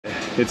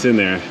it's in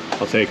there.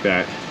 I'll take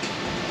that.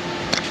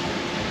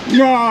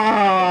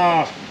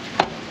 Ah!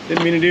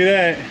 Didn't mean to do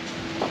that.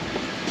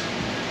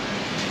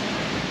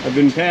 I've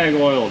been tag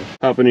oiled.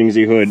 Happening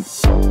Z hood.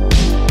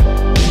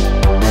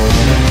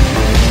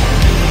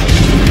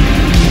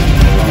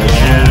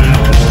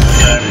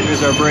 Yeah.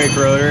 Here's our brake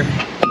rotor.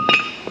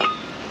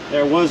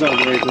 There was our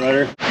brake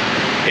rotor.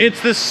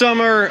 It's the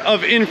summer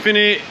of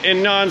infinite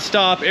and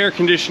non-stop air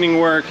conditioning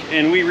work,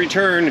 and we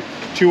return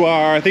to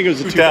our, I think it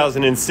was a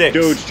 2006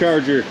 Dodge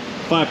Charger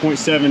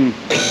 5.7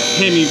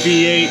 Hemi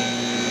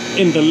V8.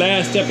 In the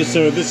last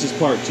episode, this is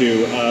part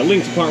 2,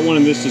 link to part 1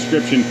 in this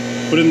description,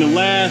 but in the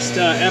last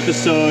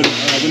episode,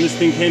 when this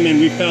thing came in,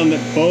 we found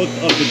that both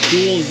of the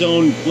dual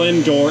zone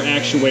blend door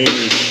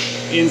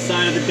actuators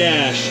inside of the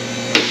dash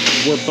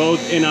were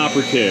both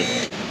inoperative.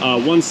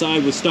 One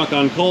side was stuck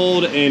on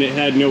cold and it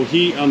had no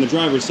heat on the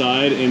driver's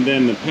side, and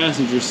then the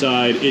passenger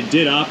side, it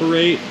did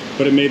operate,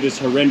 but it made this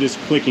horrendous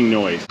clicking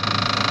noise.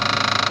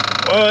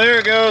 Oh, there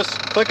it goes,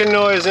 clicking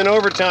noise in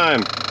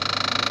overtime.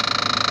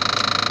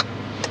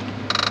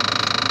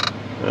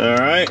 All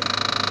right.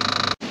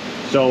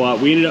 So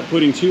we ended up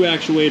putting 2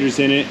 actuators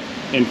in it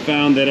and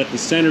found that at the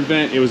center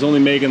vent, it was only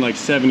making like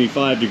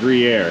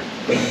 75-degree air.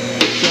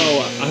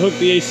 So I hooked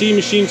the AC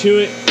machine to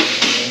it.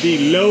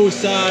 The low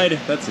side,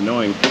 that's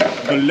annoying,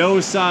 the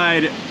low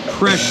side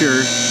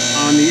pressure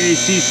on the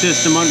AC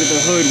system under the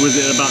hood was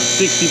at about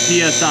 60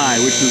 PSI,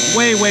 which was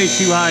way, way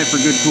too high for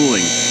good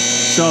cooling.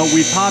 So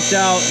we popped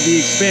out the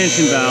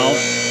expansion valve,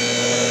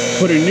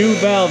 put a new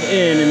valve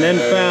in, and then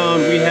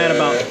found we had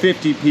about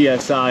 50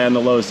 PSI on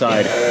the low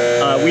side.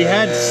 We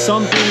had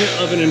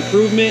something of an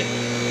improvement,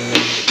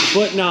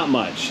 but not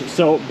much.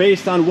 So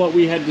based on what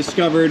we had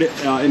discovered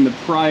in the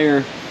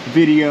prior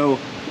video,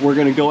 we're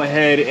gonna go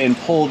ahead and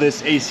pull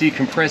this AC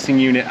compressing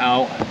unit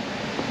out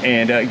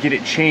and get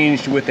it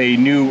changed with a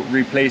new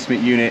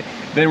replacement unit.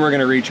 Then we're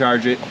gonna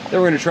recharge it.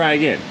 Then we're gonna try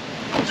again.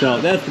 So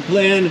that's the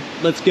plan.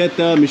 Let's get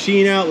the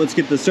machine out, let's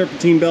get the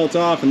serpentine belt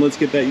off, and let's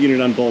get that unit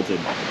unbolted.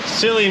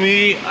 Silly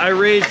me, I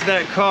raised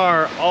that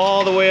car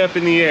all the way up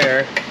in the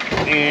air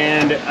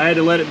and I had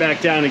to let it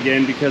back down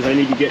again because I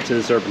need to get to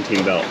the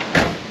serpentine belt.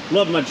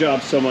 Love my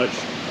job so much,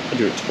 I'll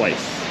do it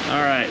twice.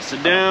 All right, so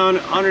down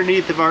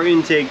underneath of our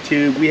intake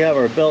tube, we have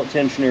our belt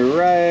tensioner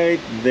right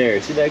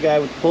there. See that guy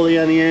with the pulley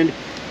on the end?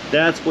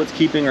 That's what's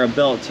keeping our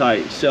belt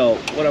tight. So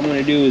what I'm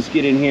gonna do is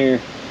get in here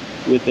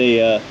with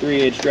a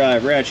 3/8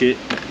 drive ratchet,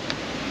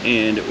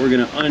 and we're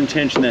gonna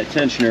untension that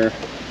tensioner,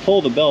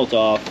 pull the belt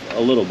off a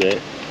little bit,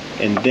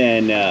 and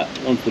then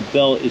once the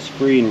belt is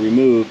free and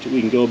removed, we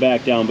can go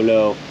back down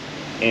below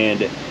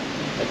and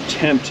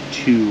attempt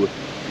to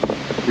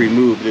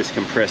remove this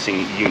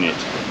compressing unit.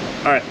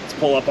 All right, let's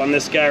pull up on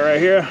this guy right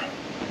here.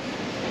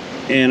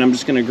 And I'm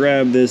just gonna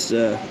grab this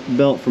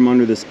belt from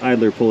under this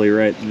idler pulley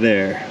right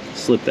there.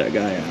 Slip that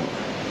guy out.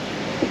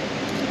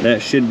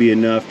 That should be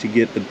enough to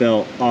get the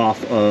belt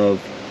off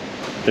of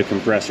the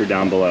compressor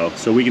down below.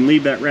 So we can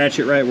leave that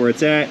ratchet right where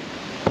it's at,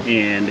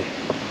 and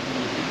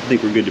I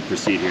think we're good to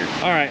proceed here.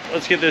 All right,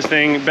 let's get this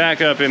thing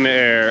back up in the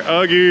air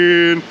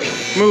again.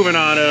 Moving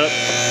on up.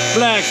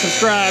 Black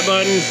subscribe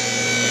button.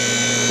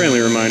 Friendly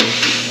reminder.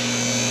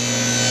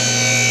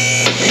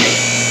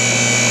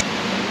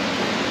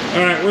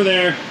 All right, we're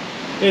there.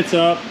 It's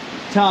up,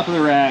 top of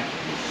the rack.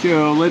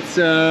 So let's,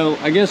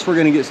 I guess we're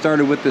gonna get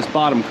started with this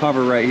bottom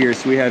cover right here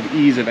so we have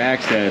ease of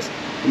access,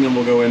 and then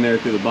we'll go in there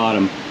through the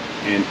bottom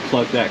and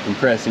pluck that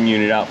compressing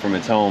unit out from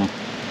its home.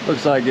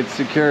 Looks like it's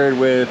secured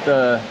with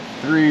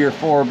 3 or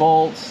 4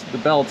 bolts, the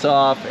belt's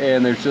off,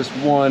 and there's just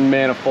 1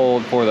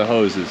 manifold for the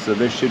hoses. So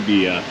this should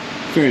be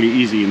fairly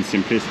easy and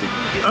simplistic.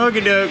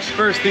 Okie dokes,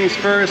 first things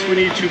first, we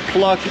need to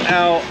pluck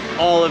out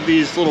all of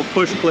these little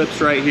push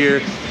clips right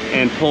here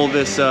and pull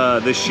this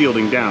this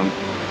shielding down.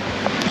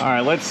 All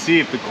right, let's see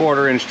if the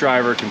 1/4-inch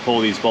driver can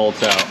pull these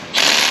bolts out.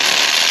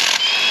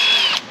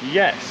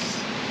 Yes,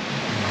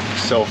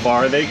 so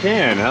far they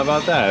can. How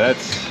about that?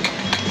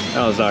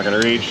 That one's not gonna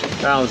reach.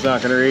 That one's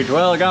not gonna reach.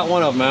 Well, I got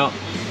one of them out.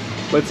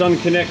 Let's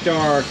unconnect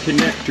our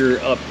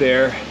connector up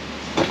there.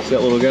 See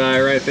that little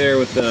guy right there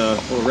with the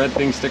little red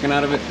thing sticking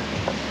out of it?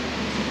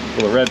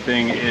 The red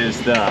thing is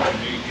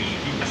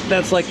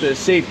that's like the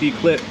safety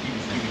clip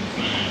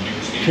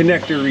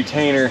connector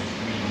retainer.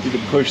 You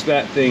can push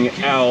that thing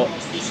out,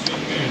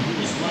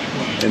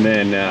 and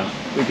then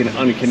we can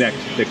unconnect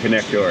the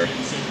connector.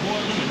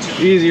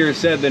 Easier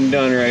said than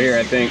done right here,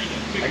 I think.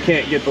 I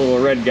can't get the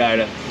little red guy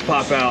to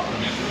pop out.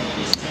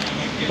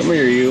 Come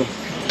here, you.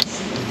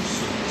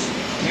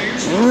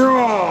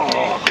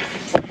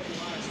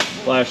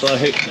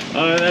 Flashlight.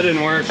 That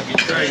didn't work.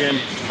 Try again.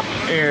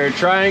 Here,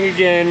 trying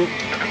again.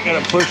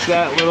 Gotta push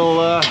that little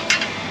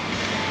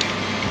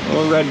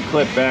red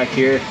clip back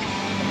here.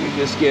 Let me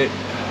just get,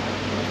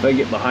 if I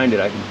get behind it,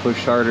 I can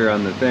push harder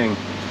on the thing.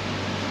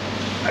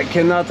 I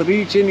cannot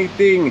reach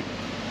anything.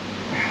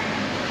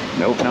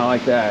 Nope, not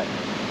like that.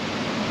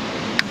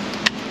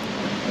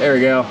 There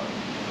we go.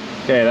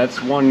 Okay,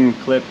 that's 1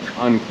 clip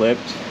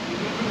unclipped.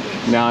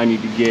 Now I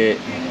need to get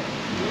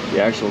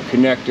the actual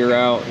connector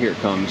out. Here it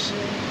comes.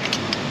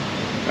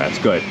 That's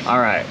good. All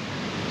right.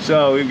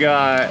 So we've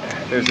got,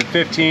 there's a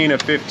 15, a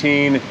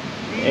 15,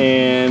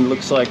 and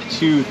looks like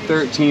two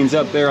 13s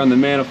up there on the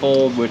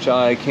manifold, which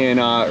I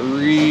cannot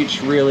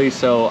reach really,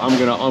 so I'm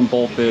gonna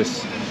unbolt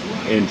this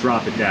and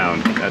drop it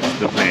down. That's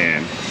the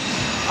plan.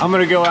 I'm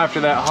gonna go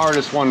after that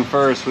hardest one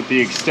first with the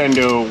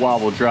Extendo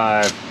wobble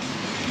drive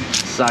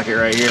socket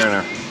right here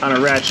on a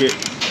ratchet.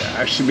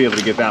 I should be able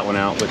to get that one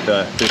out with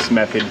this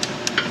method.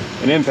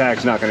 An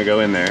impact's not gonna go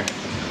in there.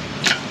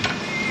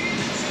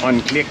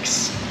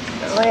 Unclicks.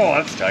 Oh,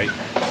 that's tight.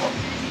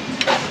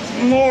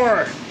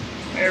 More.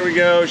 There we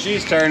go,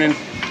 she's turning. Ew,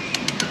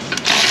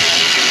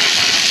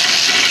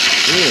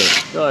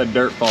 still had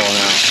dirt falling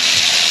out.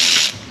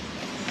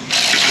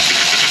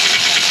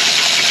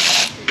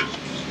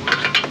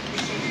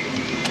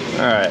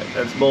 All right,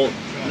 that's bolt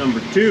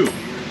number 2.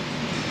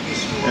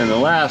 And the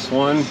last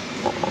one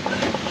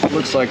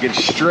looks like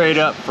it's straight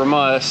up from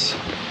us,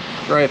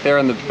 right there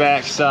on the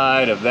back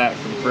side of that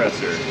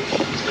compressor.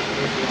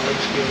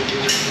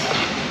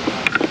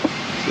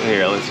 So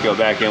here, let's go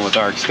back in with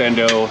our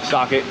Extendo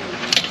socket.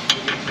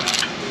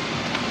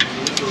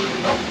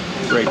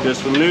 Break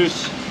this one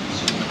loose.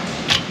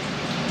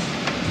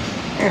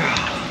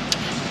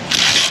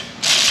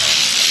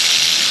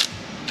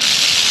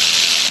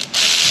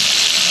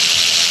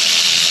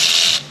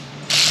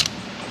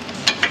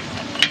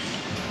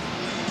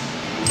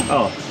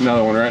 Oh,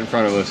 another one right in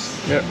front of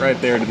us. Yep, right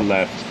there to the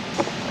left.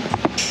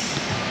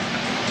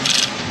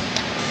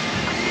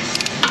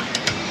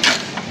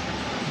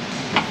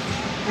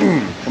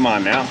 Come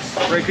on now,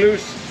 break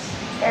loose,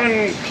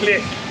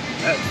 unclick.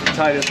 That's the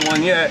tightest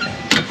one yet.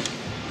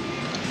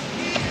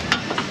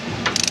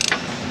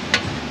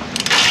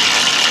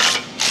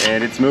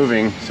 And it's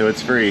moving, so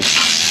it's free.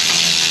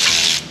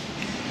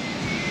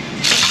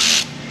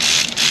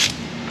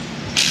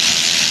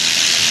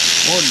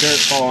 More dirt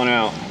falling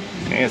out,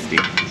 nasty.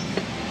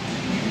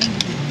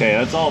 Okay,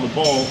 that's all the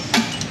bolts.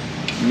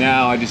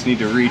 Now I just need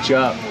to reach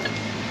up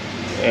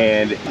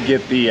and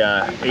get the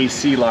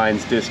AC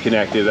lines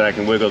disconnected that I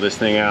can wiggle this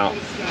thing out.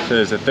 So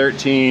there's a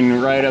 13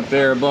 right up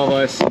there above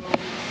us,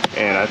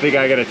 and I think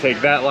I gotta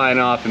take that line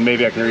off and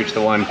maybe I can reach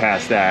the one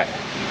past that.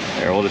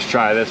 Here, we'll just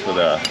try this with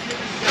a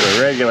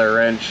regular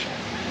wrench.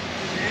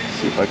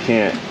 See if I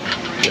can't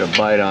get a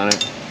bite on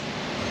it.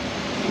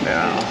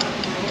 No.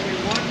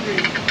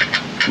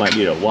 Might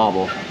need a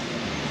wobble.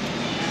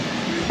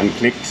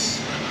 Unclicks.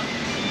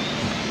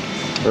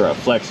 Or a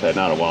flex head,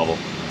 not a wobble.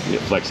 Need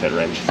a flex head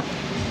wrench.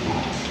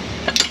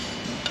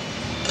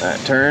 That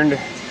turned.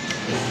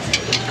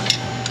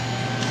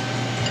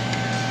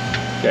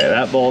 Okay,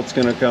 that bolt's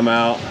gonna come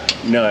out.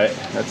 Nut,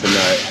 that's a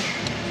nut.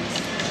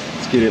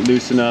 Let's get it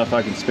loose enough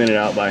I can spin it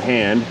out by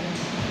hand.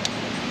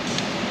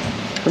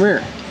 Come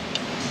here.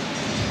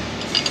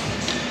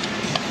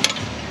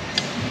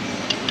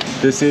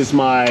 This is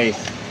my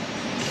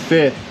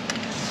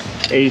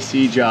 5th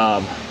AC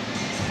job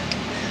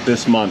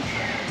this month.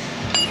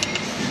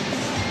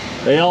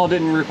 They all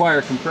didn't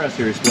require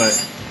compressors, but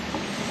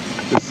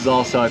this is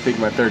also, I think,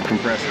 my 3rd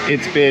compressor.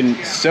 It's been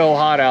so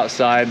hot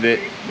outside that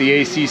the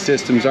AC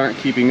systems aren't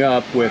keeping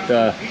up with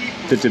the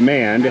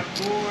demand.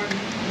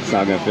 It's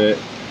not gonna fit.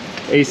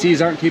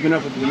 ACs aren't keeping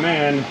up with the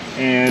demand,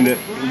 and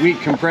weak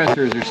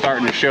compressors are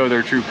starting to show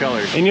their true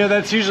colors. And you know,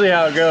 that's usually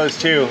how it goes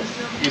too.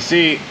 You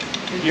see,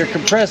 your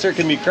compressor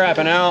can be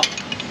crapping out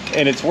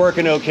and it's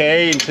working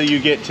okay until you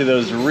get to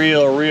those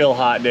real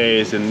hot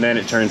days, and then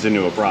it turns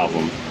into a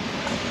problem.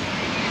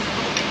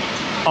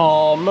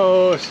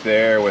 Almost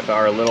there with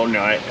our little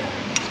nut.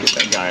 Let's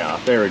get that guy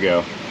off. There we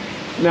go.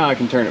 Now I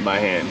can turn it by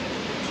hand.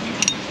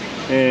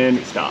 And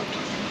it stopped.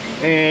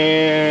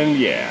 And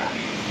yeah.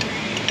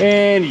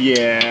 And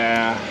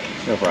yeah.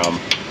 No problem.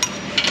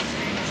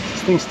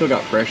 This thing's still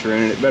got pressure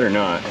in it. It better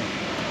not.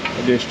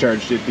 I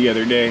discharged it the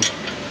other day.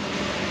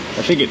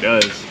 I think it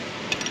does.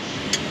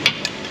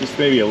 Just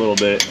maybe a little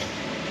bit.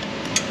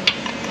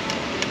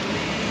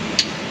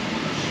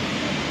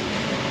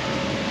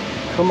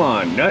 Come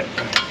on, nut.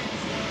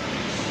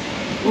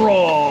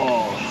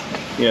 Raw.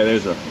 Yeah,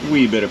 there's a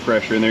wee bit of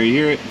pressure in there. You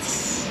hear it?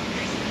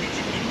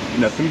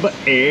 Nothing but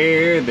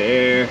air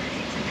there.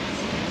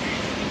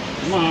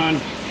 Come on.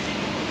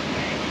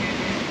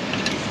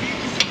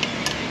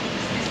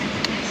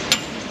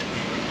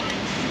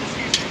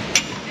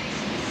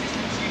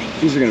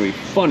 These are gonna be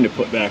fun to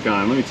put back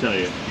on, let me tell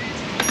you.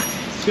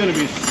 It's gonna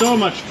be so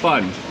much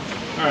fun.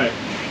 All right,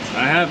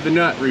 I have the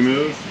nut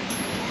removed.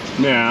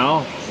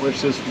 Now,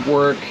 let's just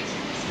work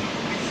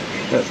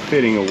that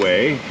fitting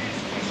away.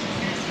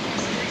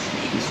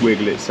 Just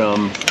wiggle it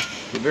some.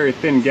 It's a very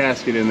thin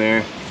gasket in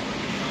there.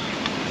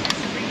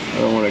 I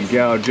don't want to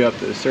gouge up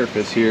the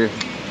surface here.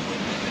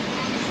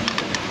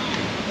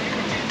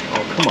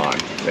 Oh, come on,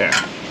 there.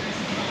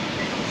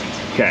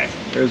 Okay,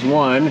 there's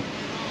one.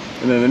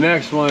 And then the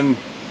next one,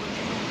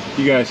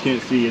 you guys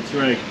can't see, it's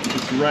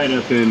right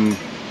up in,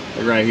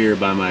 right here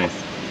by my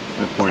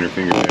pointer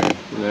finger there.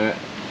 See that?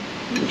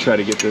 Let me try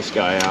to get this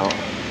guy out.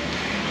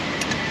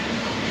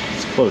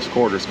 It's close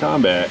quarters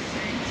combat.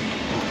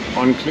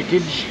 On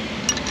clickage.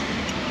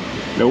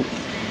 Nope.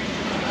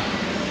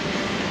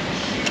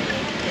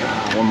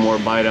 one more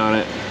bite on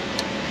it.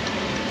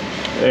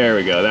 There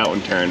we go, that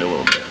one turned a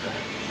little bit.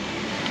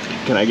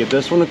 Can I get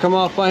this one to come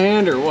off by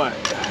hand or what?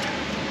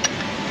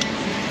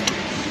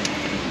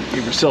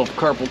 Give yourself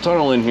carpal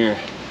tunnel in here.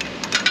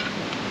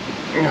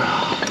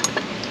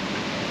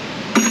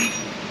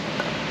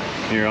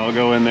 Here, I'll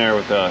go in there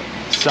with a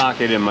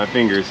socket in my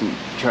fingers and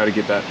try to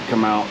get that to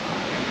come out.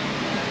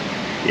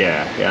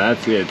 Yeah,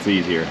 that's it. It's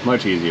easier,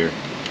 much easier.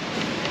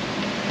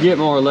 Get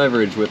more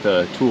leverage with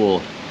a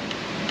tool.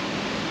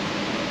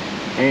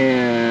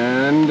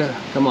 And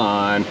come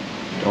on,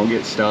 don't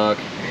get stuck.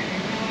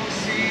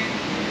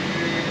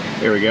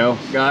 There we go,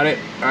 got it.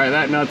 All right,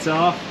 that nut's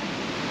off.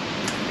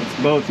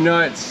 It's both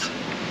nuts.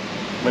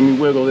 Let me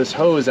wiggle this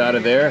hose out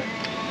of there,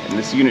 and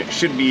this unit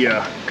should be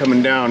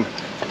coming down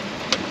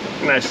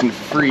nice and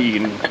free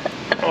and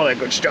all that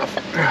good stuff.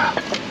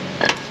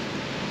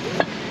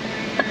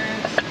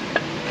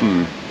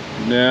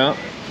 Now,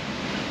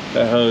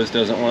 that hose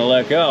doesn't want to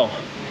let go.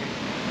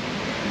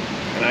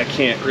 And I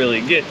can't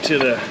really get to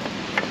the...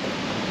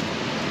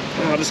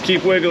 I'll just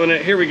keep wiggling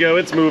it. Here we go,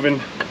 it's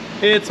moving.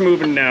 It's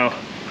moving now.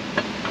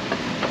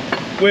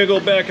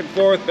 Wiggle back and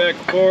forth,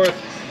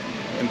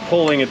 and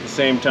pulling at the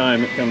same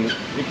time.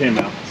 It came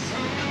out.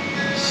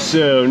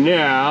 So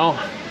now,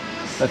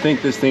 I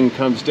think this thing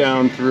comes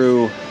down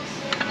through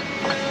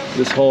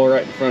this hole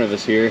right in front of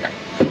us here.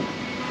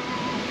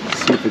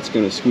 Let's see if it's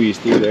gonna squeeze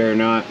through there or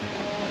not.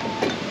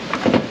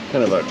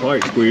 Kind of a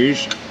tight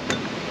squeeze.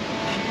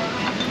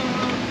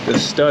 The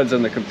studs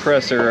on the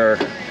compressor are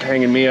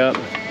hanging me up.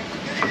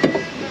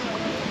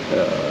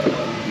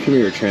 Come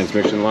here,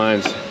 transmission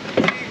lines.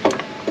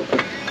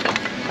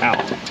 Ow.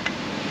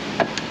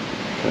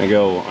 Can I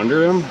go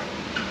under them?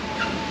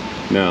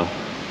 No.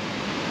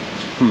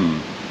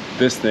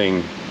 This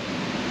thing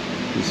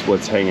is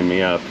what's hanging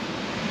me up.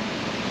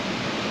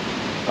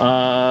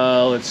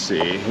 Let's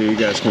see. You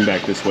guys come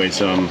back this way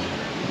some.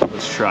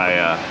 Let's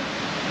try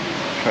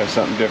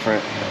something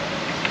different.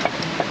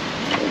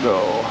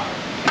 We'll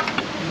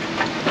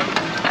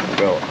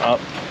go up.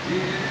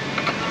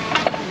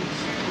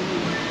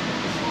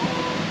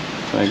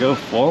 Can I go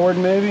forward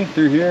maybe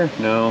through here?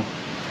 No,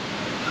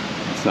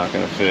 it's not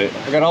gonna fit.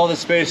 I got all the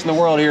space in the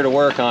world here to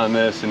work on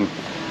this and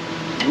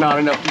not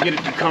enough to get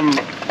it to come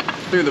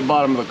through the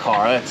bottom of the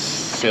car. That's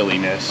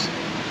silliness.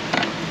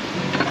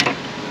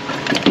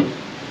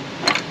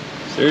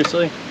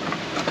 Seriously?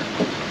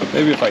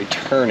 Maybe if I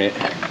turn it.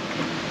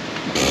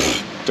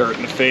 Dirt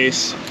in the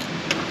face.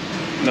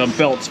 And the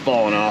belt's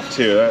falling off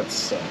too, that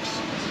sucks.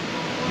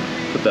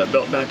 Put that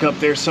belt back up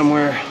there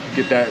somewhere.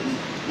 Get that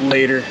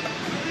later.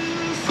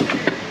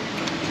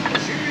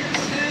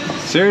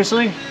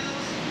 Seriously?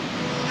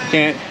 I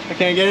can't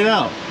get it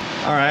out.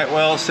 All right,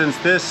 well, since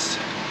this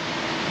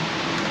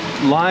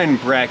line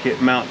bracket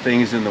mount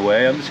thing's in the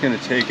way, I'm just gonna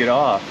take it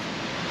off.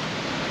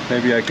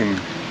 Maybe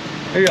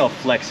I'll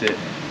flex it.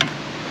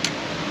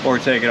 Or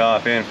take it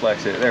off and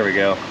flex it. There we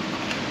go.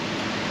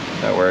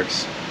 That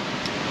works.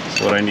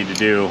 So what I need to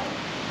do,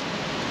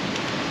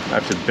 I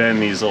have to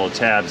bend these little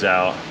tabs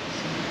out,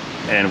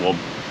 and we'll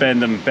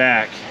bend them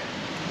back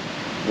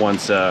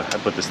once I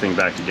put this thing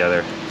back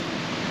together.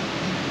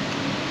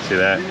 See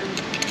that?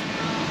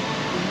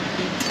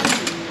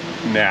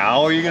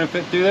 Now are you gonna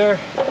fit through there?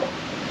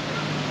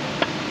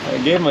 I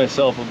gave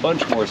myself a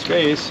bunch more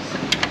space.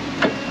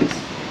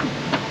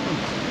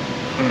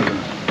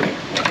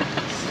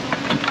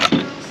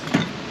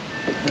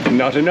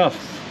 Not enough.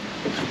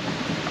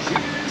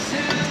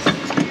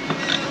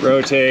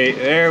 Rotate,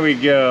 there we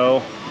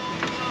go.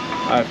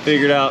 I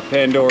figured out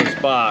Pandora's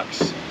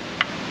box.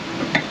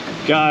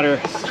 Got her.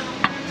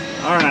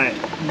 All right,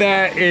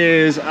 that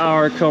is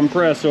our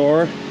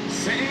compressor.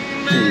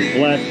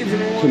 Black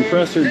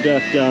compressor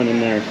death down in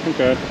there.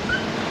 Okay.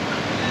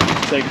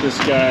 Take this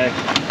guy.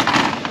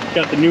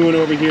 Got the new one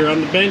over here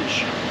on the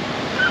bench.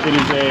 It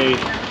is a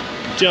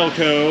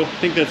Delco. I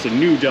think that's a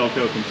new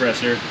Delco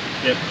compressor.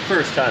 Yep,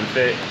 first time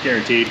fit,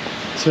 guaranteed.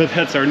 So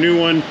that's our new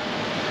one.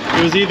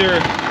 It was either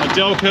a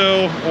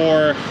Delco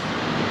or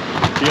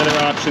the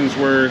other options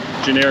were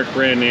generic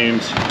brand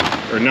names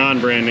or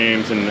non-brand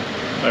names, and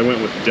I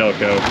went with the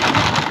Delco.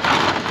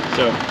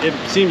 So it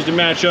seems to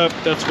match up.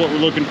 That's what we're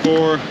looking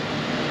for.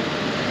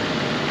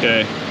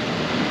 Okay,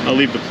 I'll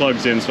leave the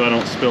plugs in so I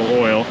don't spill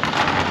oil.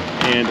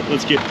 And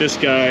let's get this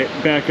guy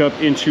back up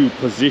into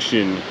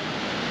position.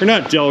 Or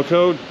not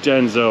Delco,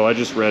 Denso. I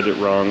just read it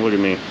wrong. Look at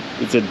me.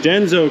 It's a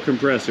Denso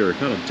compressor,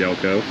 not a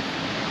Delco.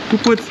 Who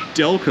puts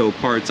Delco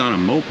parts on a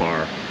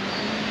Mopar?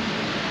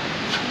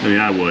 I mean,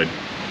 I would.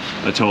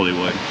 I totally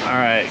would. All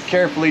right,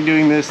 carefully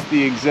doing this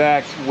the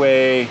exact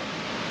way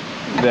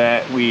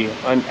that we...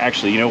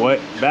 Actually, you know what?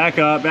 Back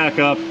up,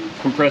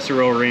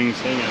 compressor O-rings.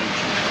 Hang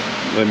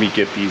on. Let me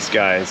get these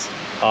guys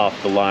off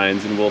the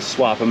lines and we'll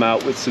swap them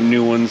out with some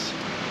new ones.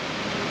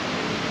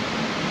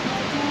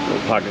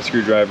 Little pocket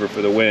screwdriver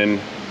for the win.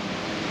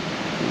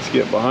 Let's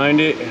get behind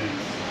it.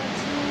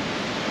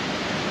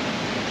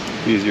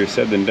 Easier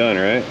said than done,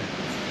 right?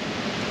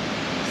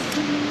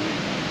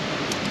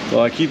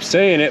 Well, I keep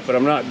saying it, but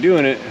I'm not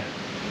doing it.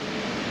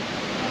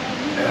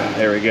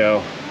 There we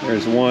go.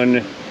 There's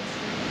one,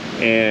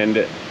 and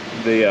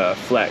the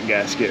flat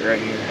gasket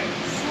right here.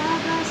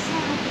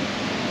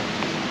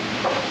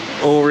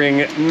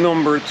 O-ring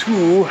number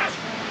 2.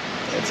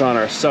 It's on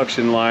our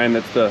suction line.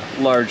 That's the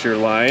larger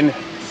line.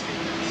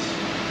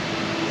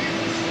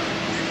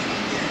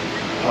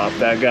 Pop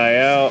that guy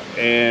out,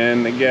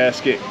 and the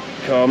gasket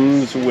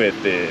comes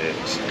with it.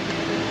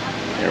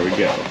 There we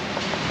go.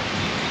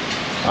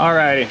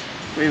 Alrighty,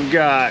 we've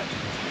got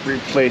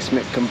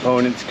replacement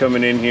components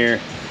coming in here.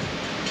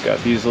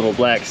 Got these little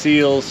black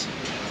seals.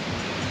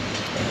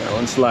 That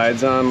one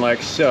slides on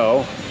like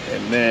so,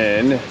 and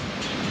then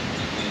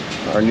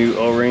our new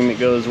O-ring that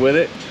goes with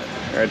it,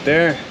 right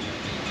there.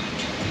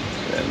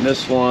 And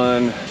this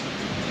one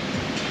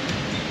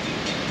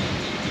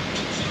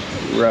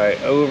right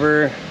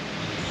over,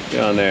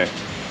 on there.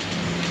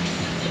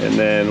 And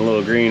then a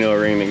little green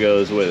O-ring that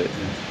goes with it.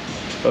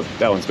 Oh,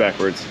 that one's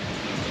backwards.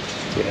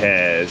 It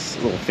has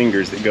little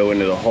fingers that go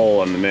into the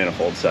hole on the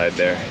manifold side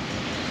there.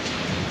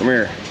 Come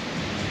here.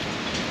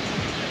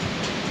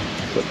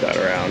 Flip that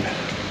around.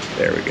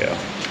 There we go.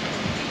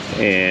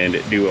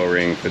 And do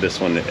O-ring for this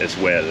one as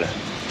well.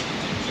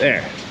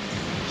 There.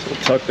 So we'll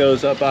tuck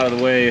those up out of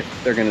the way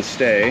if they're gonna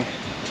stay.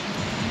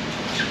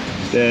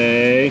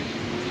 Stay.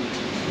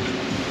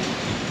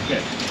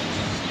 Okay.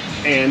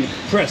 And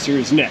compressor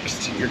is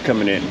next. You're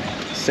coming in.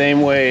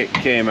 Same way it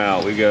came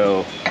out. We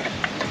go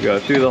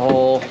through the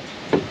hole.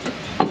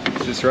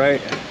 Is this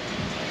right?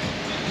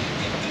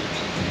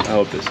 I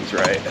hope this is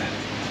right.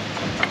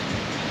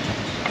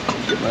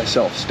 Get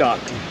myself stuck.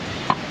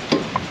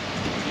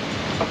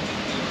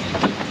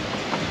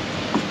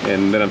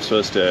 And then I'm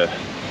supposed to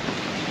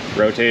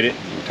rotate it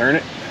and turn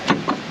it.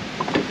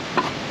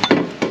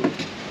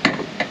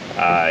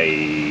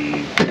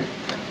 I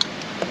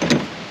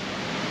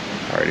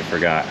already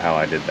forgot how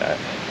I did that.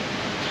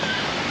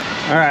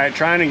 All right,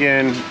 trying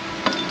again.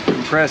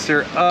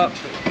 Compressor up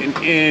and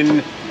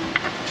in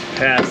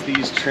past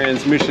these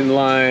transmission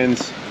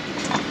lines,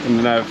 and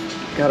then I've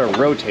got to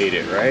rotate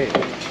it, right?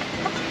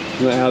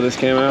 Isn't that how this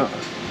came out?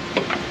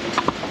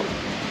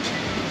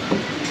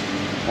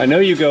 I know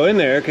you go in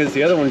there because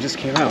the other one just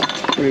came out.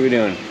 What are we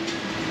doing?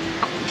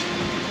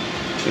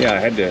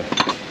 Yeah,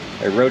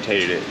 I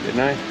rotated it,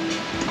 didn't I?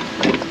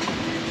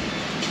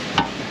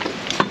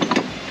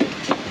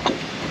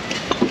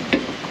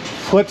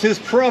 What's his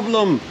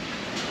problem?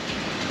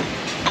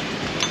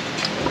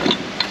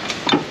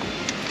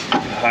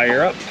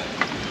 Higher up.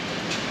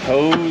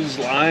 Hose,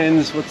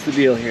 lines, what's the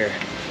deal here?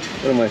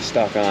 What am I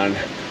stuck on?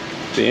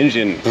 The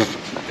engine,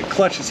 the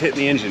clutch is hitting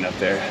the engine up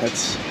there.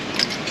 That's,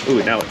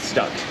 ooh, now it's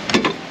stuck.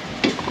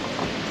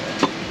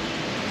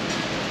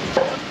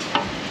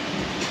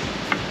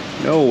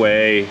 No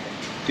way.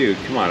 Dude,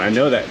 come on, I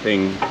know that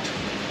thing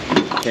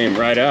came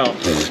right out.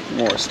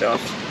 More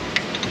stuff.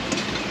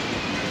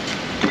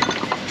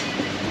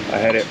 I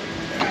had it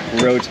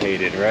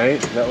rotated,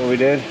 right? Is that what we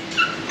did?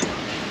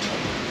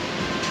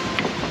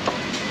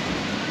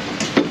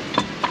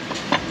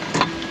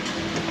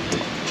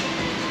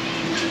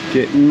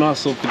 Getting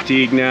muscle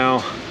fatigue now.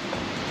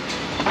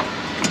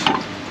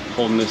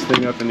 Holding this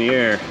thing up in the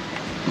air.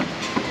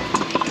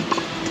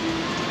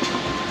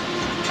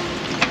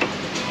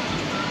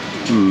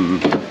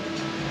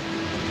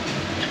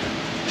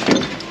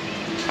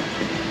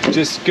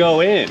 Just go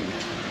in,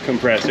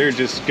 compressor.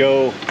 Just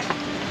go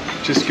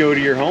to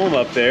your home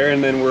up there,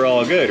 and then we're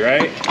all good,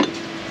 right?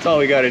 That's all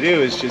we got to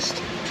do is just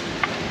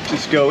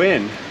go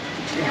in.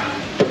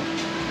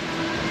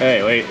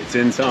 Hey, wait, it's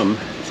in some.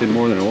 It's in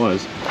more than it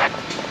was.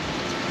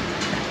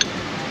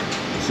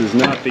 This is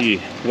not the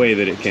way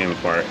that it came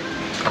apart,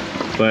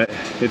 but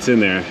it's in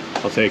there.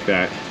 I'll take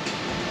that.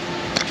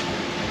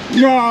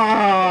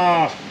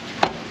 Ah!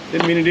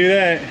 Didn't mean to do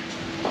that.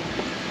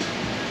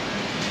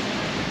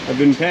 I've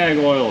been tag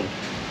oiled.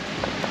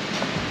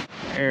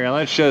 Here,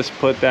 let's just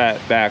put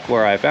that back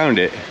where I found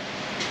it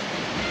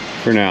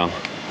for now.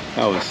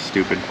 That was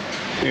stupid.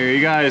 Here,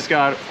 you guys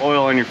got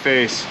oil on your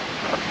face.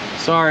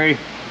 Sorry,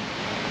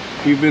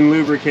 you've been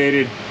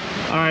lubricated.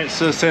 All right,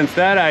 so since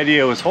that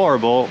idea was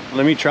horrible,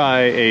 let me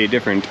try a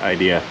different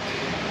idea.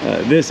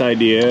 This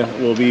idea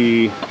will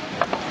be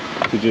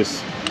to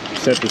just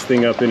set this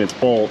thing up in its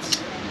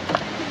bolts,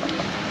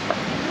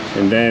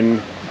 and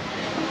then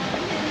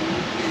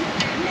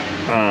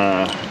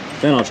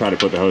I'll try to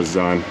put the hoses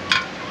on.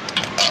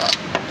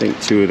 I think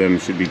 2 of them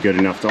should be good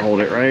enough to hold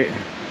it, right?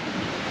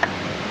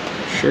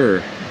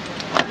 Sure.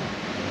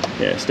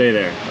 Yeah, stay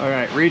there. All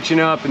right, reaching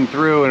up and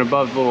through and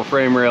above the little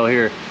frame rail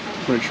here.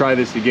 I'm gonna try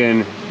this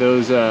again.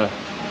 Those, okay,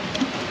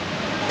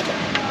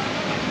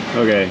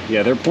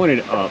 yeah, they're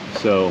pointed up,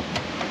 so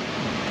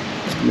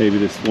maybe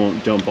this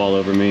won't dump all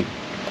over me.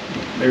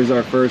 There's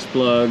our first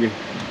plug.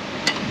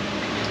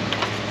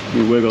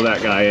 We wiggle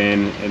that guy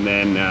in, and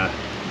then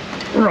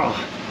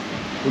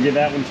we'll get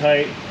that one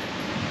tight.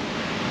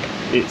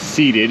 It's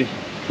seated.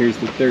 Here's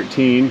the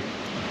 13.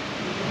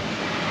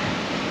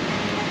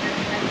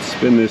 Let's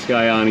spin this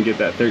guy on and get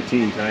that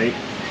 13 tight.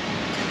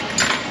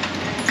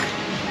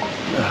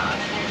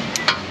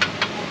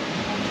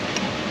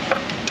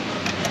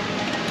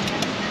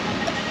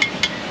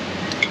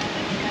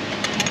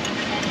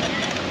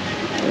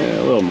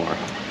 little more.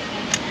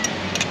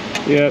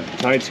 Yep,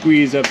 tight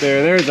squeeze up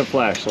there. There's a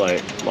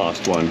flashlight.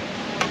 Lost one.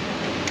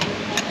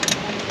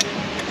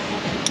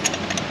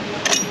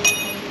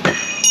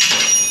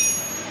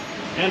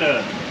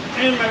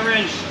 And my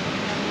wrench.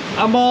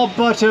 I'm all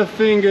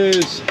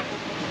butterfingers.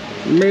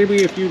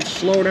 Maybe if you'd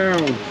slow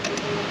down.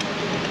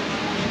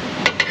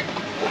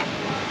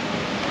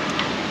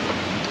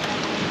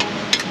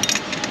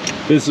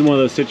 This is one of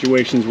those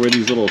situations where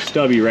these little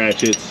stubby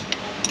ratchets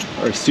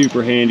are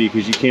super handy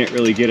because you can't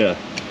really get a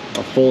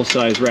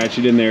full-size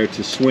ratchet in there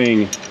to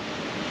swing,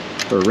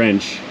 or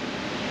wrench.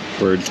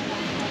 Words.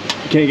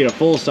 You can't get a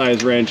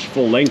full-size wrench,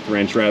 full-length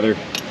wrench rather,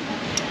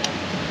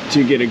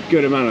 to get a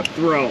good amount of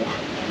throw.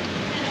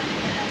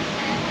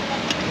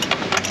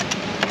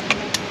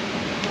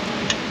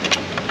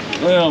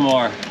 A little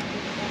more.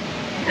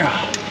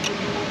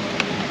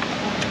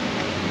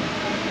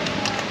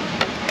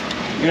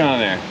 Get on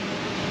there.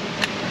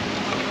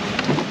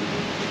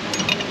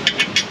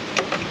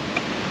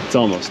 It's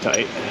almost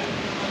tight.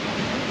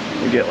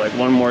 We get like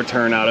one more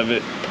turn out of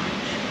it.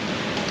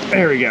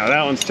 There we go,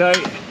 that one's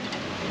tight.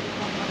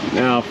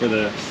 Now for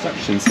the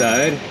suction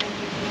side.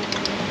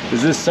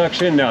 Is this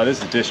suction? No,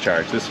 this is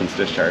discharge. This one's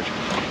discharge.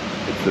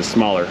 It's the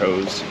smaller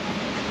hose.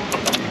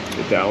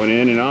 Get that one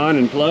in and on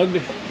and plugged.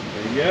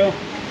 There we go.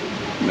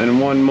 And then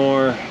one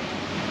more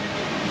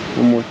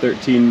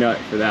 13 nut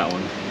for that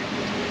one.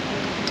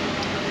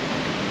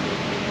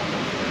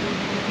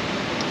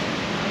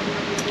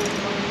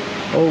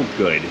 Oh,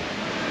 good.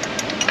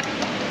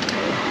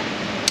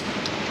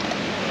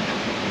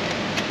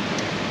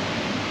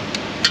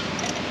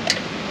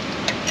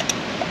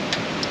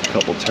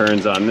 Couple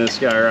turns on this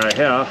guy right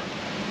here,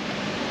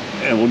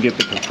 and we'll get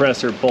the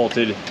compressor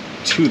bolted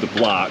to the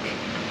block,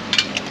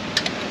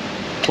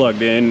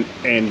 plugged in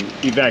and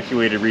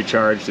evacuated,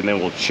 recharged, and then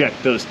we'll check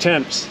those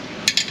temps.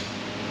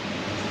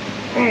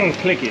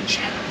 Clickage.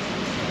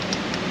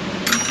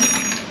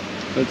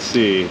 Let's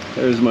see,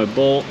 there's my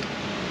bolt.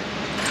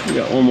 We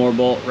got one more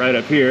bolt right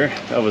up here.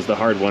 That was the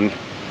hard one.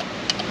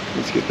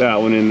 Let's get that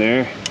one in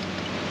there.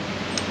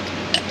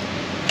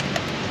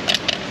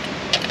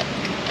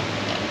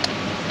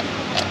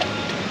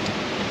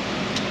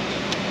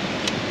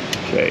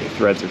 Okay,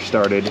 threads are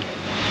started.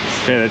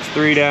 Okay, that's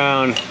 3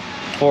 down.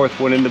 4th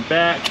one in the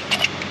back.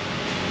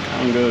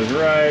 That one goes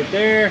right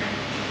there.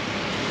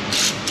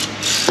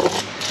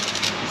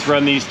 Let's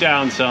run these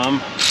down some.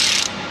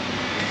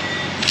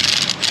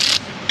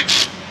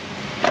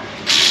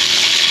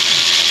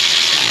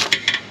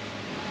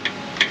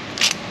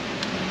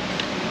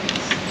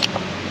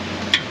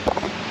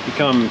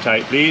 Become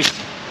tight, please.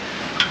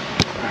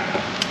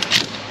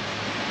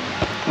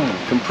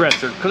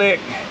 Compressor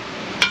click.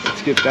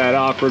 Let's get that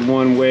awkward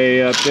one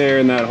way up there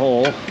in that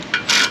hole.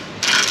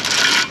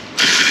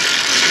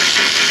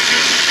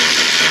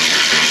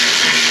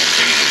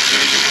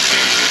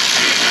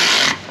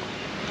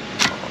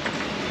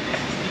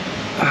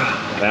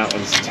 That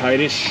one's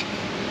tightish.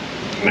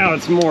 Now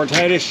it's more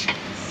tightish.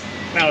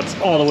 Now it's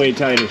all the way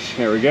tightish.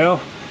 There we go.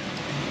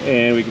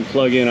 And we can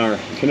plug in our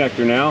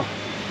connector now.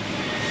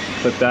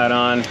 Put that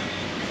on.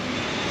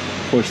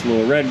 Push the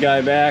little red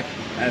guy back.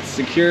 That's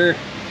secure.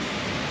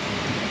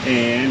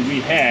 And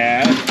we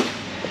have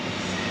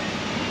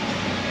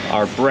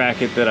our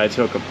bracket that I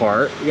took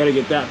apart. We got to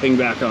get that thing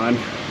back on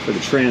for the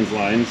trans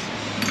lines.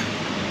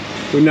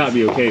 Would not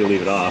be okay to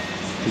leave it off,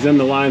 because then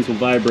the lines will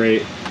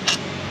vibrate.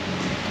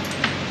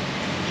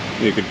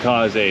 It could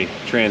cause a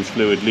trans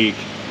fluid leak.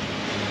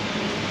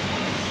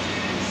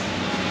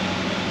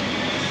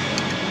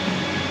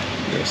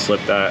 I'm gonna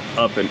slip that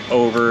up and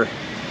over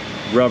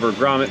rubber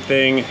grommet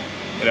thing,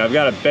 and I've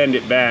got to bend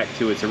it back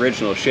to its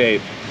original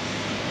shape.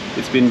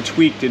 It's been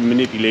tweaked and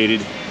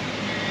manipulated.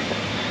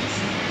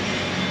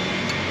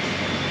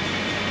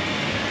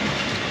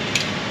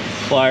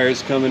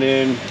 Pliers coming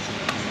in.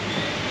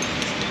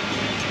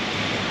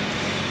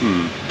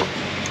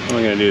 How am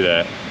I gonna do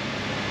that?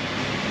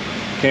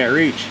 Can't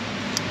reach.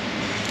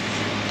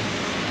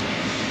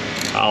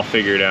 I'll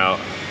figure it out.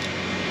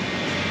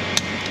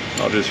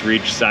 I'll just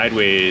reach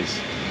sideways.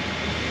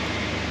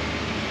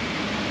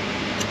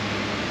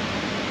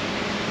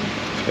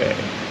 Okay.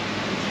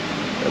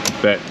 That's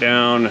bent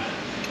down.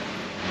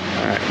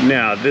 Alright,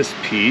 now this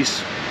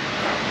piece,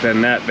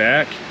 bend that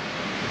back,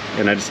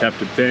 and I just have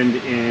to bend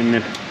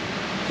in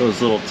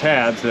those little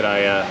tabs that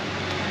I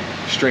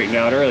straightened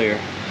out earlier.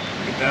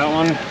 Get that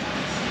one.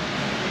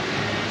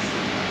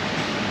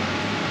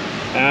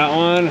 That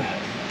one.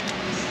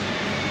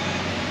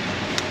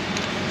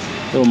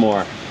 A little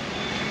more.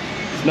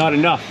 It's not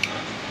enough.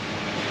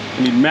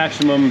 I need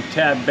maximum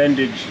tab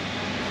bendage.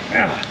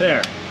 Ah,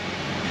 there.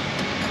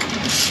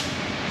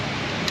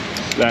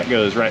 So that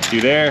goes right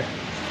through there,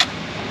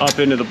 up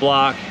into the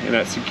block, and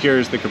that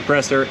secures the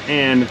compressor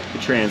and the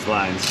trans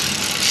lines.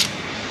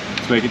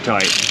 Let's make it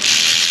tight.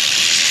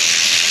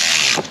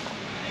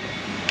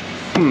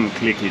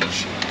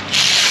 Clickage.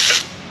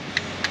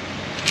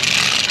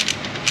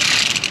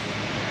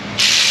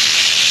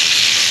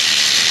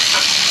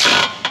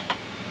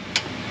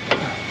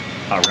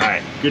 All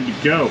right, good to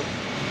go.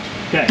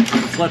 Okay,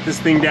 let's let this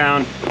thing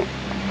down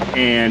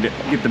and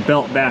get the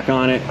belt back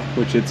on it,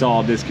 which it's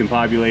all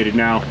discombobulated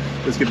now.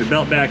 Let's get the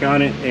belt back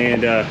on it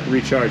and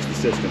recharge the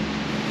system.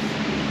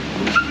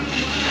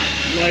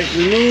 Light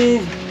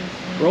removed,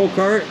 roll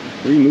cart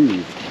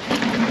removed.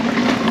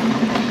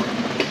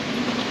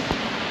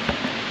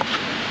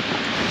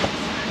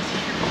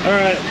 All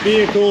right,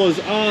 vehicle is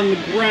on the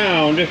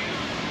ground.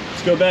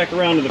 Let's go back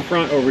around to the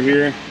front over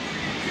here.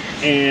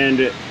 And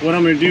what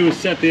I'm gonna do is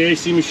set the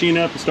AC machine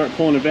up and start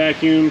pulling a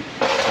vacuum,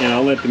 and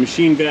I'll let the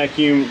machine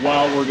vacuum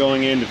while we're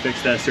going in to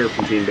fix that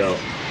serpentine belt.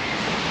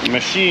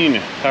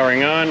 Machine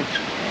powering on.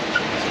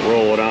 Let's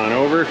roll it on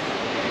over.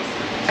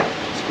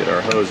 Let's get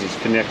our hoses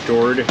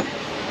connectored.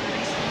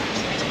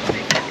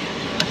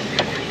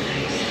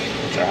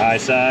 That's our high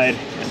side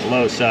and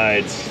low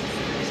sides.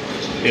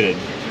 Get a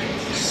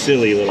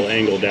silly little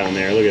angle down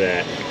there. Look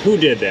at that. Who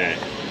did that?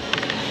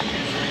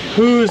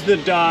 Who's the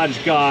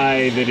Dodge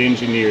guy that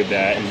engineered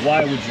that, and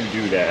why would you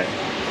do that?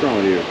 What's wrong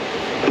with you?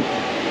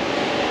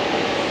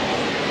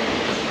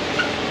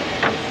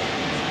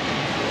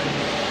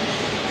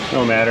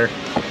 No matter.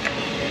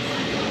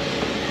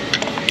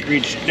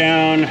 Reach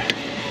down,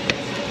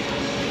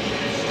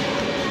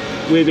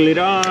 wiggle it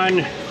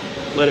on,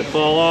 let it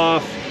fall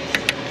off.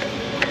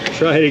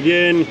 Try it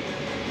again.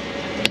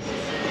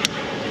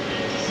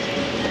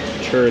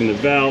 Turn the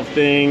valve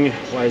thing.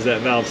 Why is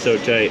that valve so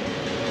tight?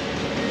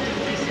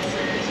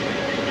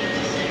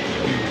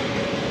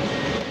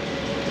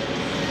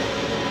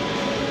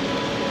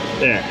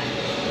 There.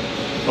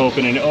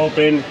 Open and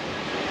open.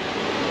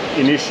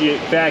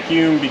 Initiate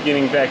vacuum,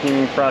 beginning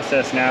vacuuming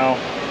process now.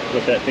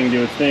 Let that thing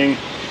do its thing.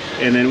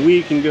 And then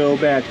we can go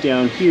back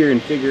down here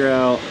and figure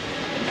out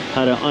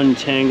how to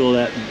untangle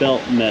that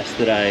belt mess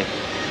that I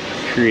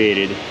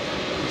created.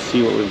 Let's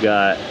see what we've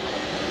got.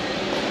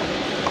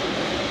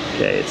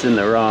 Okay, it's in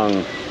the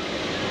wrong.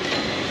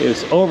 It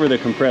was over the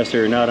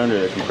compressor, not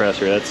under the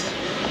compressor. That's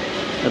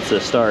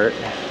a start.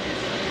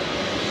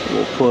 So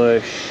we'll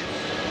push.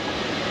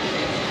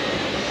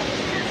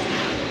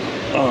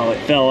 Oh, it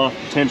fell off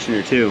the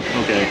tensioner too.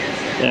 Okay,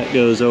 that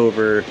goes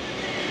over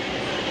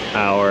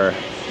our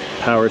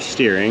power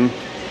steering.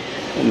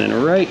 And then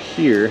right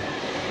here,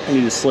 I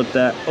need to slip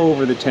that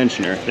over the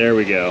tensioner. There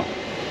we go.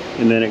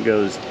 And then it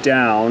goes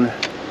down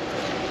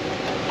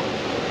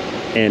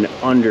and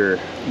under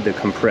the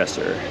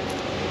compressor.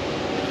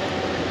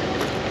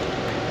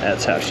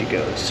 That's how she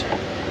goes.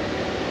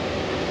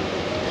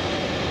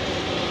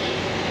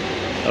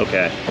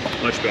 Okay,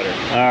 much better.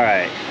 All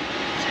right,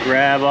 let's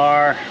grab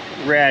our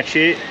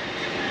ratchet,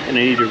 and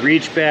I need to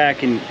reach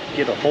back and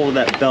get a hold of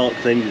that belt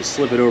because I need to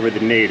slip it over the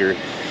nadir.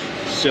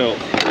 So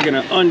we're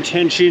gonna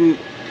untension,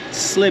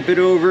 slip it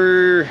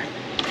over.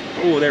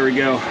 Oh, there we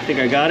go. I think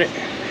I got it.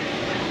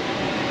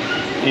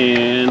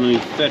 And let me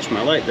fetch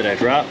my light that I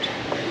dropped.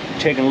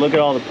 Taking a look at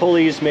all the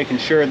pulleys, making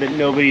sure that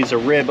nobody's a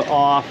rib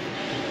off.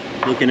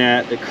 Looking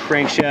at the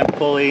crankshaft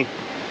pulley,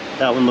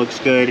 that one looks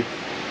good.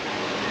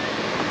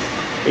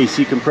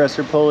 AC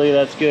compressor pulley,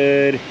 that's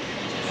good.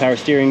 Power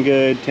steering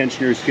good,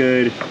 tensioner's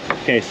good.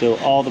 Okay, so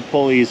all the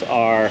pulleys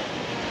are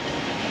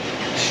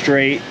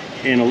straight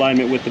in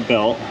alignment with the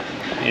belt,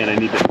 and I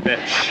need to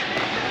fetch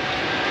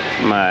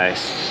my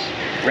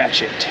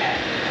ratchet.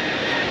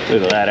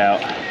 Wiggle that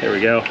out. There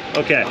we go.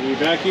 Okay. Are we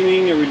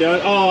vacuuming? Are we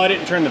done? Oh, I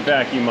didn't turn the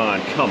vacuum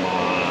on. Come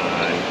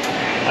on.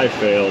 I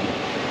failed.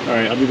 All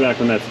right, I'll be back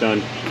when that's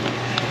done.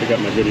 Pick up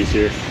my goodies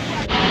here.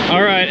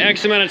 All right,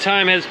 X amount of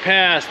time has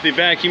passed. The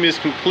vacuum is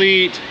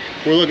complete.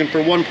 We're looking for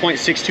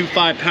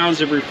 1.625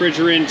 pounds of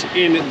refrigerant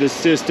in the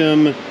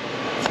system.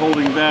 It's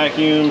holding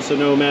vacuum, so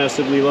no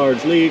massively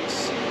large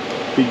leaks.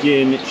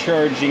 Begin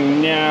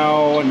charging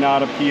now.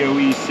 Not a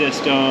PoE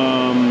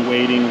system.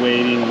 Waiting,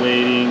 waiting,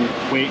 waiting.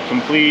 Wait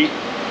complete.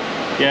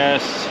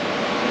 Yes.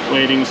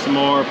 Waiting some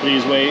more.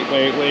 Please wait,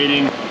 wait,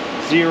 waiting.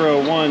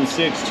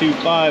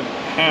 0.1625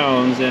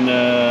 pounds, and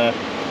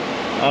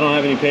I don't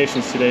have any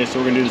patience today, so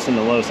we're gonna do this in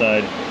the low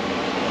side.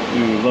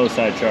 Ooh, low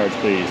side charge,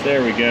 please.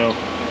 There we go.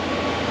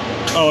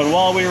 Oh, and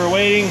while we were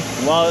waiting,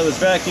 while it was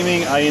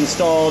vacuuming, I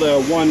installed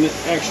 1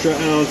 extra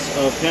ounce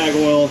of tag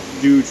oil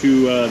due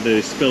to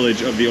the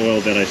spillage of the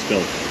oil that I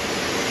spilled,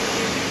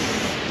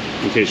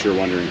 in case you're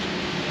wondering.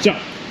 So,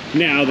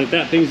 now that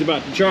that thing's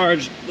about to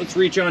charge, let's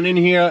reach on in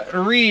here,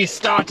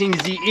 restarting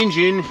the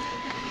engine.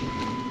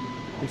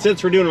 And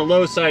since we're doing a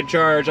low side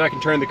charge, I can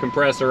turn the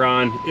compressor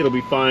on. It'll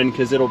be fine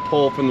because it'll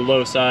pull from the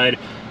low side,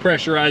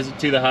 pressurize it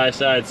to the high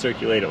side,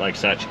 circulate it like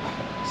such.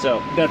 So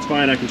that's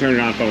fine, I can turn it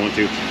on if I want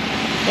to.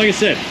 Like I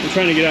said, I'm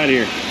trying to get out of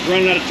here.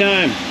 Running out of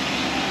time.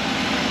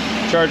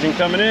 Charging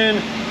coming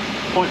in,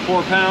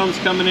 0.4 pounds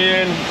coming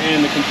in,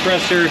 and the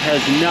compressor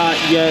has not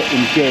yet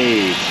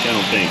engaged, I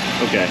don't think.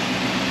 Okay.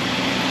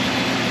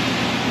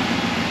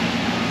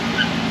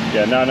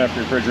 Yeah, not enough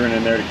refrigerant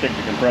in there to kick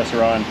the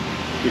compressor on.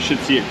 We should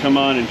see it come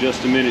on in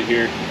just a minute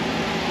here.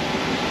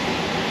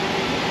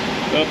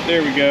 Oh,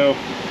 there we go.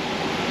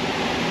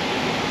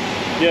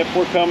 Yep,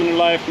 we're coming to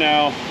life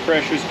now.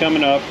 Pressure's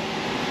coming up.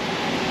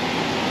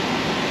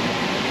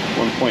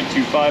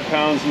 1.25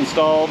 pounds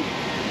installed.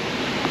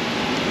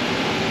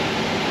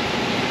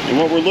 And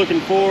what we're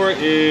looking for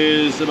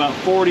is about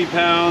 40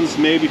 pounds,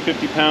 maybe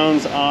 50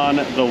 pounds on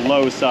the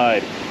low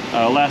side.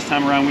 Last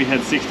time around we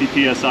had 60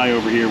 PSI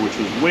over here, which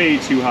was way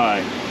too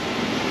high.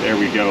 There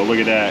we go, look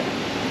at that.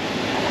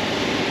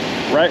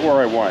 Right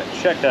where I want.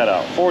 Check that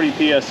out, 40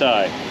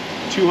 PSI,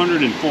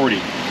 240,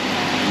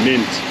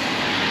 mint.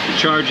 The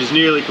charge is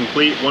nearly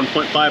complete,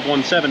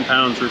 1.517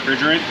 pounds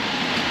refrigerant.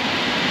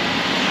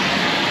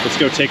 Let's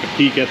go take a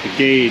peek at the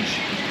gauge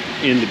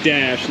in the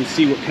dash and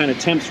see what kind of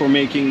temps we're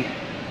making.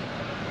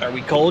 Are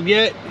we cold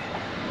yet?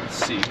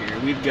 Let's see here,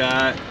 we've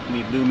got,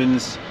 need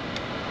lumens.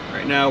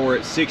 Right now we're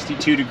at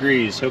 62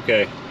 degrees.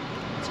 Okay,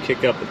 let's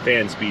kick up the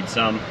fan speed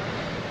some.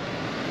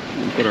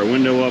 Put our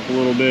window up a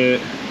little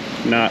bit,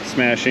 not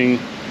smashing.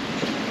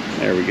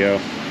 There we go.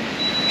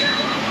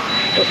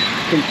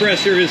 Oh,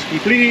 compressor is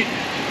complete.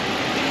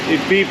 It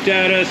beeped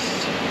at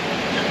us.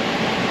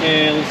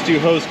 And let's do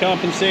hose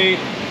compensate.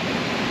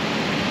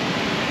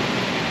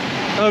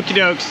 Okie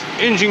dokes,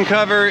 engine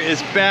cover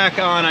is back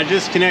on. I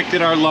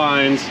disconnected our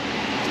lines.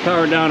 Let's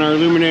power down our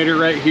illuminator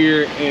right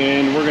here,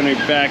 and we're gonna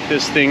back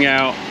this thing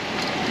out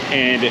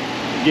and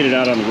get it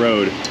out on the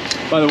road.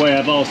 By the way,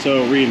 I've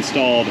also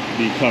reinstalled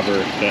the cover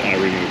that I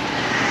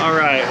removed. All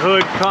right,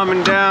 hood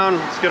coming down.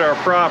 Let's get our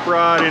prop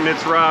rod in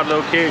its rod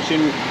location.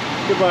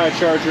 Goodbye,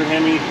 Charger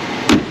Hemi.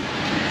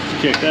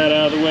 Let's kick that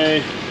out of the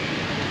way.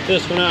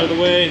 This one out of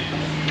the way.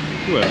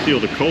 Ooh, I feel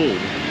the cold.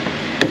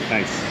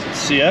 Nice. Let's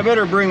see, I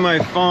better bring my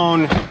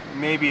phone,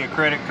 maybe a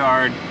credit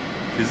card,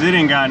 because it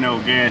ain't got no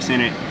gas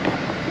in it.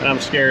 And I'm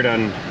scared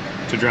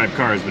to drive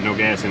cars with no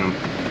gas in them.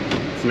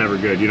 It's never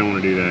good, you don't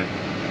want to do that.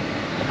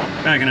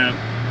 Backing up.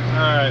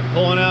 All right,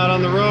 pulling out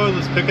on the road.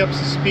 Let's pick up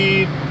some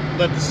speed,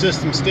 let the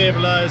system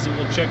stabilize, and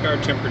we'll check our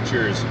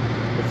temperatures.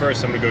 But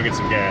first, I'm gonna go get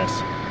some gas.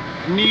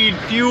 Need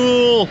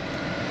fuel.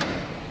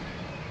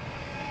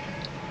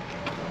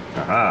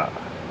 Aha.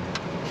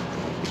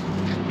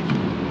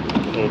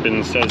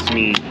 Open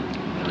sesame.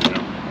 There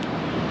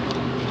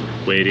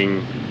we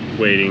go.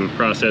 Waiting,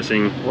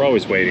 processing. We're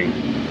always waiting.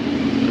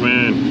 Come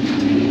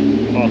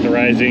on.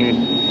 Authorizing.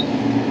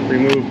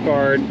 Remove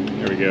card.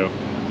 There we go.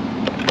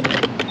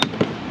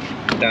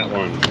 That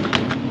one.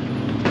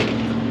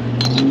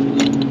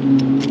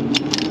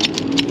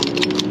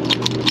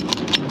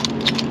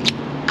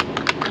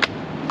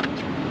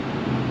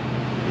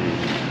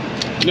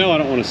 No, I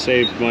don't want to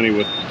save money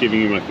with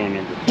giving you my phone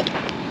number.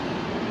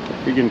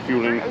 Begin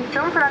fueling. A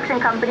film production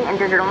company and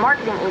digital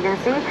marketing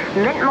agency,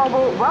 Mint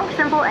Mobile,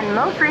 Wealthsimple, and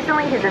most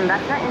recently his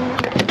investment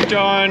in...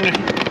 Done.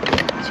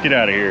 Let's get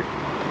out of here.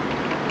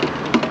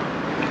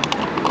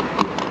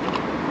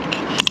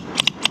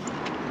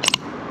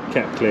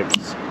 Cap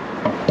clicks.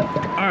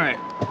 All right,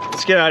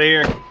 let's get out of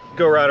here.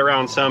 Go ride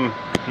around some,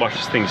 watch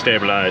this thing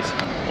stabilize.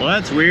 Well,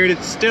 that's weird.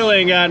 It still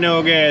ain't got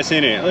no gas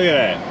in it. Look at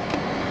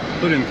that.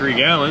 Put in 3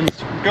 gallons.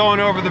 Going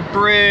over the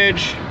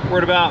bridge. We're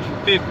at about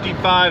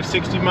 55,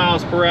 60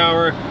 miles per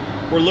hour.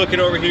 We're looking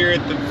over here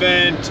at the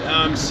vent.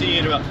 I'm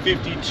seeing about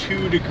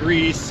 52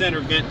 degrees center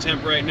vent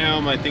temp right now.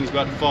 My thing's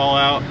about to fall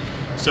out.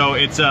 So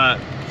it's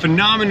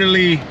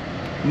phenomenally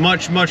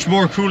much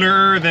more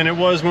cooler than it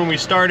was when we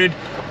started.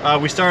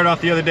 We started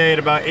off the other day at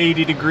about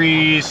 80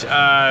 degrees.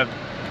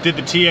 Did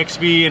the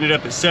TXB, ended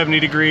up at 70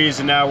 degrees,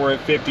 and now we're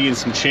at 50 and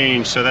some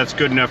change, so that's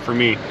good enough for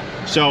me.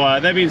 So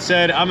that being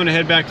said, I'm gonna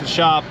head back to the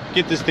shop,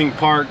 get this thing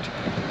parked.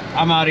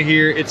 I'm out of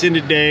here. It's in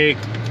the day.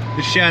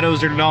 The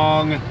shadows are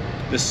long.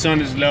 The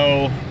sun is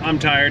low. I'm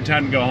tired.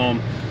 Time to go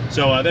home.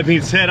 So that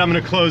being said, I'm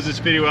gonna close this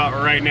video out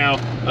right now.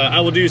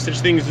 I will do such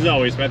things as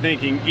always by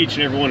thanking each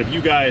and every one of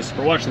you guys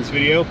for watching this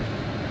video.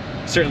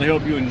 Certainly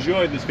hope you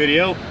enjoyed this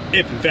video.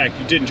 If in fact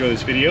you did enjoy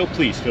this video,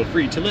 please feel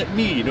free to let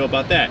me know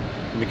about that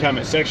in the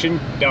comment section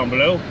down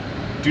below.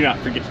 Do not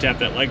forget to tap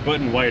that like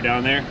button while you're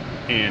down there.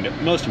 And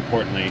most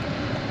importantly,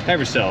 have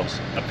yourselves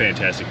a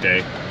fantastic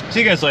day. See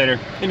you guys later.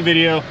 End of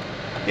video,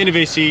 end of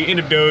AC, end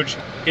of Doge,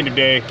 end of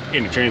day,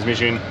 end of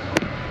transmission.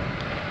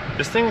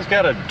 This thing's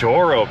got a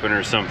door open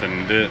or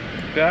something. The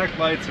back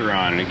lights are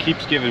on and it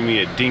keeps giving me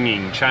a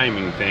dinging,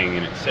 chiming thing,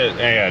 and it says,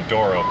 hey,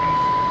 door open.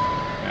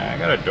 Yeah, I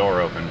got a door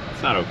open.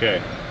 It's not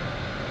okay.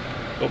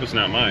 Hope it's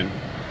not mine.